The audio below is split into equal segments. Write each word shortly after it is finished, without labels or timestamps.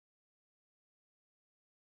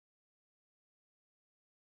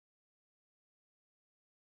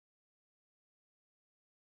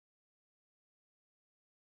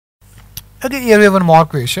Okay, here we have one more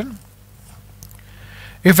question.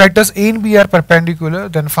 If vectors A and B are perpendicular,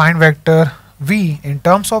 then find vector V in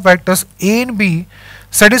terms of vectors A and B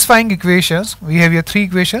satisfying equations. We have here three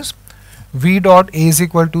equations. V dot A is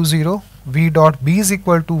equal to 0, V dot B is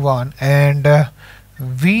equal to 1, and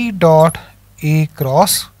V dot A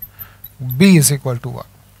cross B is equal to 1.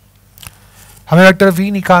 हमें vector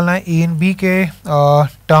V निकालना है A and B के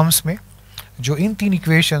terms में जो इन तीन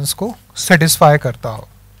equations को satisfy करता हो.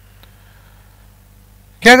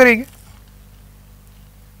 क्या करेंगे?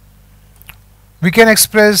 We can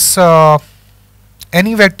express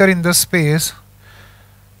any vector in the space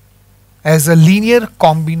as a linear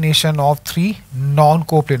combination of three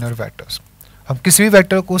non-coplanar vectors. हम किसी भी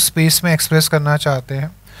वेक्टर को स्पेस में एक्सप्रेस करना चाहते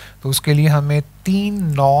हैं तो उसके लिए हमें तीन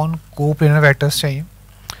non-coplanar vectors चाहिए.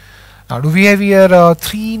 Now do we have here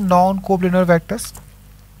three non-coplanar vectors?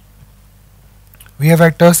 We have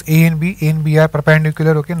vectors A and B. A and B are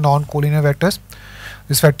perpendicular, okay, non-collinear vectors.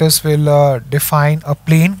 These vectors will define a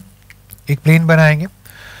plane. एक प्लेन बनाएंगे.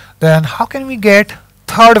 Then how can we get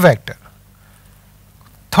third vector?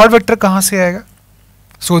 Third vector कहाँ से आएगा?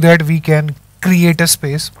 So that we can create a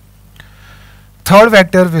space. Third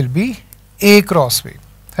vector will be A cross B.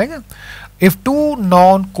 है ना? If two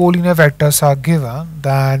non-collinear vectors are given,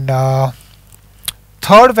 then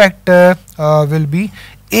third vector will be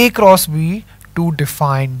A cross B to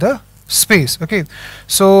define the space. Okay,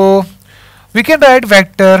 so we can write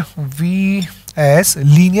vector V as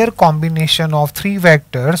linear combination of three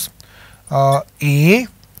vectors A,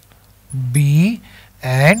 B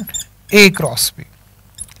and A cross B.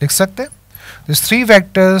 लिख सकते हैं. These three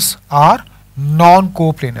vectors are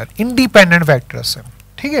non-coplanar, independent vectors हैं.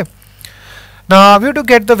 ठीक है. Now we have to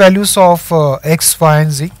get the values of x, y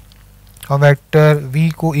and z. हम vector v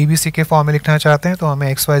को a b c के form में लिखना चाहते हैं तो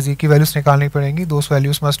हमें x, y, z की वैल्यूज निकालनी पड़ेंगी. Those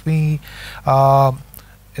values must be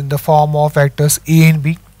in the form of vectors a and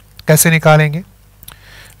b. कैसे निकालेंगे?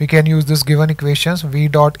 We can use this given equations. V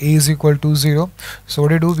dot a is equal to 0. So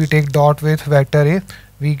what do we take dot with vector a?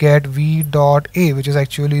 We get v dot a, which is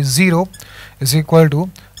actually 0, is equal to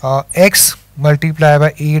x multiplied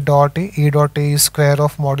by a dot a. A dot a is square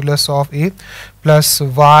of modulus of a plus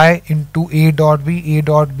y into a dot b. A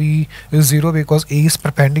dot b is 0 because a is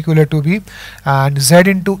perpendicular to b, and z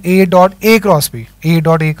into a dot a cross b. A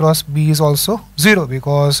dot a cross b is also 0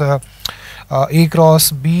 because a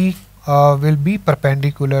cross b will be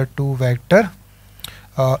perpendicular to vector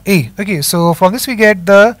a. Okay, so from this we get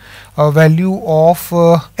the value of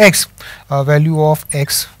x. Value of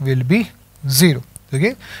x will be 0.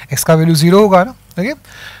 Okay, x का value 0 होगा ना. Okay,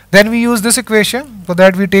 then we use this equation. For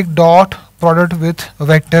that we take dot product with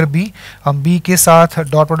vector b. हम b के साथ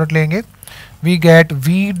dot product लेंगे. We get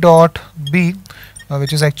v dot b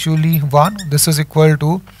which is actually 1. This is equal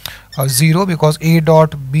to 0 because a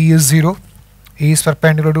dot b is 0. A is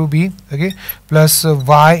perpendicular to b, okay, plus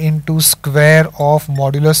y into square of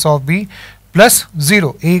modulus of b plus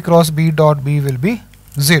 0. A cross b dot b will be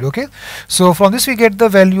 0. Okay, so from this we get the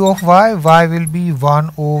value of y. Y will be 1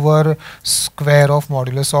 over square of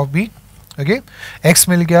modulus of b. Okay, x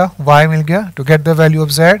मिल गया, y मिल गया. To get the value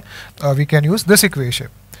of z we can use this equation.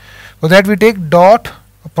 For that we take dot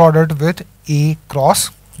product with a cross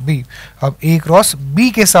b. अब a cross b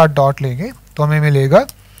के साथ dot लेंगे तो हमें मिलेगा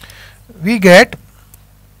we get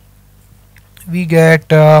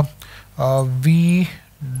v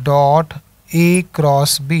dot a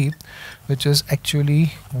cross b, which is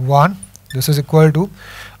actually 1. This is equal to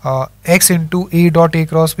x into a dot a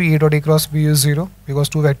cross b. A dot a cross b is 0 because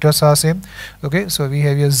two vectors are same. Okay, so we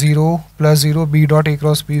have here 0 plus 0. B dot a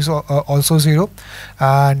cross b is also 0,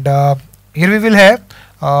 and here we will have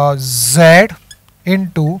z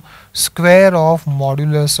into square of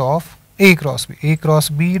modulus of a cross b. A cross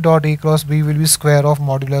b dot a cross b will be square of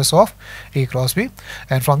modulus of a cross b,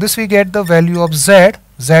 and from this we get the value of z.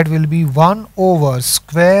 Z will be 1 over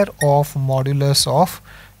square of modulus of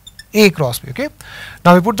a cross b. Okay,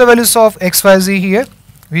 now we put the values of x, y, z here.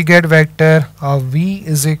 We get vector v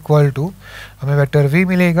is equal to, हमें vector v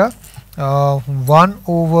मिलेगा 1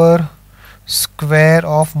 over square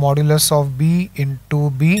of modulus of b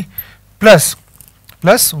into b plus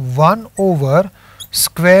 1 over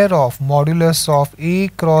square of modulus of a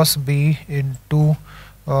cross b into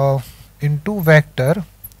vector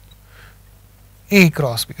a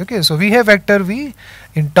cross b. Okay, so we have vector v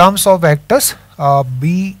in terms of vectors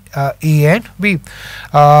b, a and b.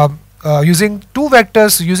 Using two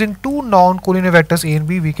non-collinear vectors a and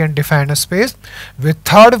b, we can define a space with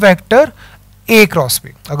third vector A cross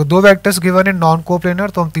B. अगर दो vectors given है non coplanar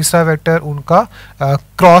तो हम तीसरा vector उनका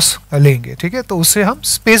cross लेंगे, ठीक है। तो उससे हम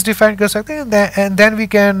स्पेस डिफाइन कर सकते हैं and then we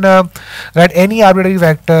can write any arbitrary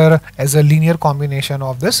vector as a linear combination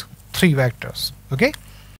of this three vectors, okay.